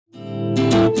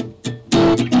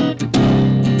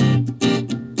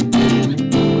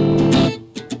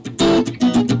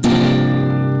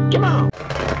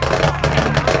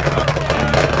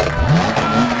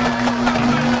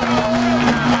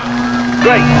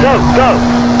Go, go.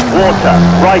 Water,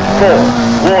 right 4.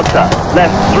 Water,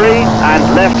 left 3 and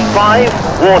left 5.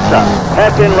 Water,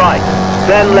 hairpin right.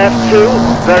 Then left 2,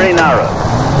 very narrow.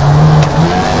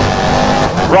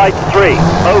 Right 3,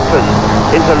 open,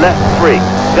 into left 3.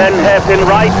 Then hairpin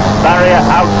right, barrier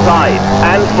outside,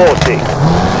 and 40.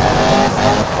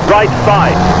 Right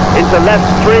 5, into left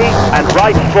 3 and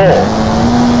right 4.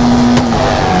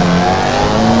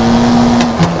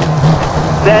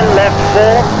 Then left 4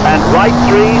 and right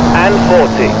 3 and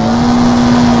 40.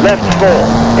 Left 4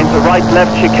 into right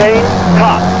left chicane,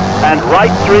 cut, and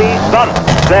right 3 bump.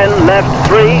 Then left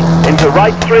 3 into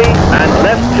right 3 and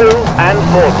left 2 and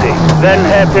 40. Then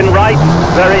hairpin right,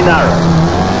 very narrow.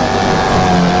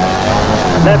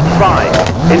 Left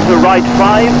 5 into right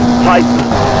 5, tighten.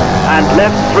 And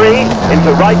left 3 into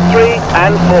right 3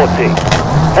 and 40.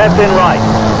 Hairpin right,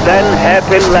 then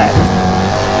hairpin left.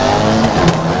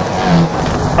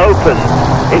 Open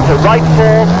into right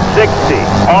 4, 60,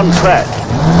 on crest.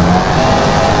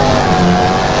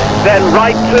 Then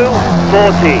right 2,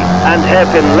 40, and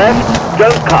hairpin left,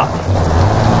 don't cut.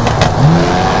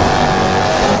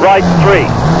 Right 3,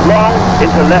 long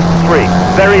into left 3,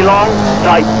 very long,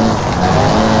 tighten.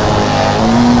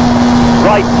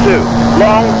 Right 2,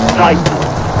 long, tighten.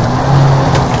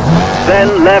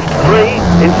 Then left 3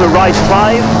 into right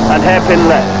 5 and hairpin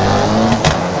left.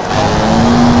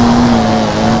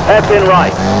 Hairpin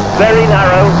right, very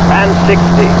narrow and 60.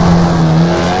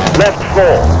 Left 4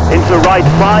 into right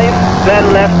 5,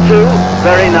 then left 2,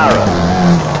 very narrow.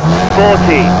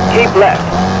 40, keep left.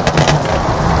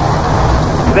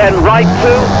 Then right 2,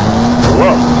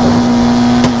 whoa.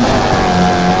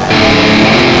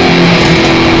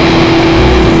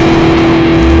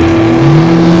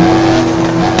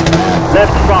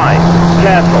 Left 5,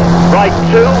 careful. Right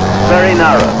 2, very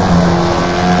narrow.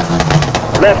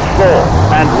 Left 4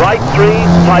 and right 3,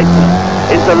 tighten.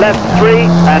 Into left 3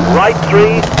 and right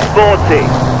 3, 40.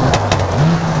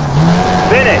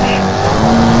 Finish.